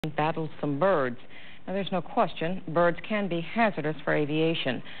battlesome birds. Now, there's no question birds can be hazardous for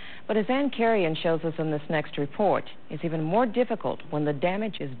aviation. But as Ann Carrion shows us in this next report, it's even more difficult when the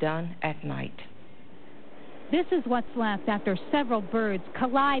damage is done at night. This is what's left after several birds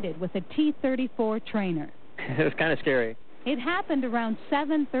collided with a T-34 trainer. It was kind of scary. It happened around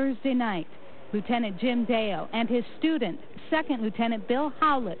 7 Thursday night. Lieutenant Jim Deo and his student, Second Lieutenant Bill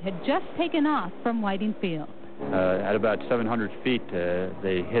Howlett, had just taken off from Whiting Field. At about 700 feet,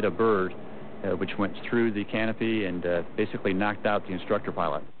 they hit a bird, which went through the canopy and basically knocked out the instructor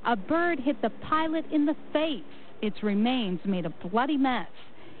pilot. A bird hit the pilot in the face. Its remains made a bloody mess.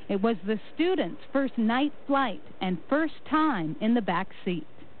 It was the student's first night flight and first time in the back seat.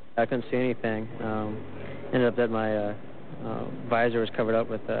 I couldn't see anything. Ended up that my visor was covered up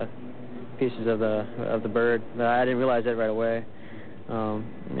with pieces of the bird. I didn't realize that right away.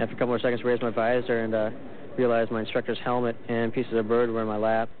 After a couple more seconds, I raised my visor and realized my instructor's helmet and pieces of bird were in my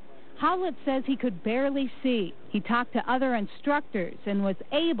lap. Howlett says he could barely see. He talked to other instructors and was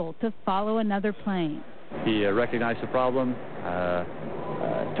able to follow another plane. He recognized the problem,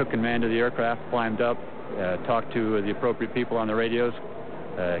 took command of the aircraft, climbed up, talked to the appropriate people on the radios,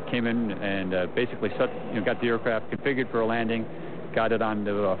 came in and basically got the aircraft configured for a landing, got it onto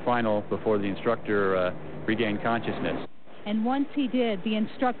a final before the instructor regained consciousness. And once he did, the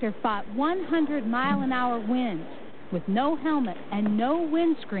instructor fought 100-mile-an-hour winds with no helmet and no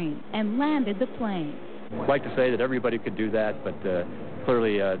windscreen and landed the plane. I'd like to say that everybody could do that, but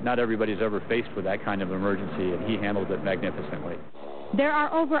clearly not everybody's ever faced with that kind of emergency, and he handled it magnificently. There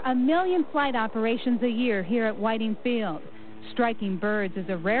are over 1 million flight operations a year here at Whiting Field. Striking birds is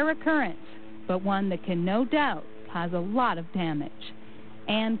a rare occurrence, but one that can no doubt cause a lot of damage.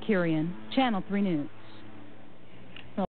 Ann Carrion, Channel 3 News.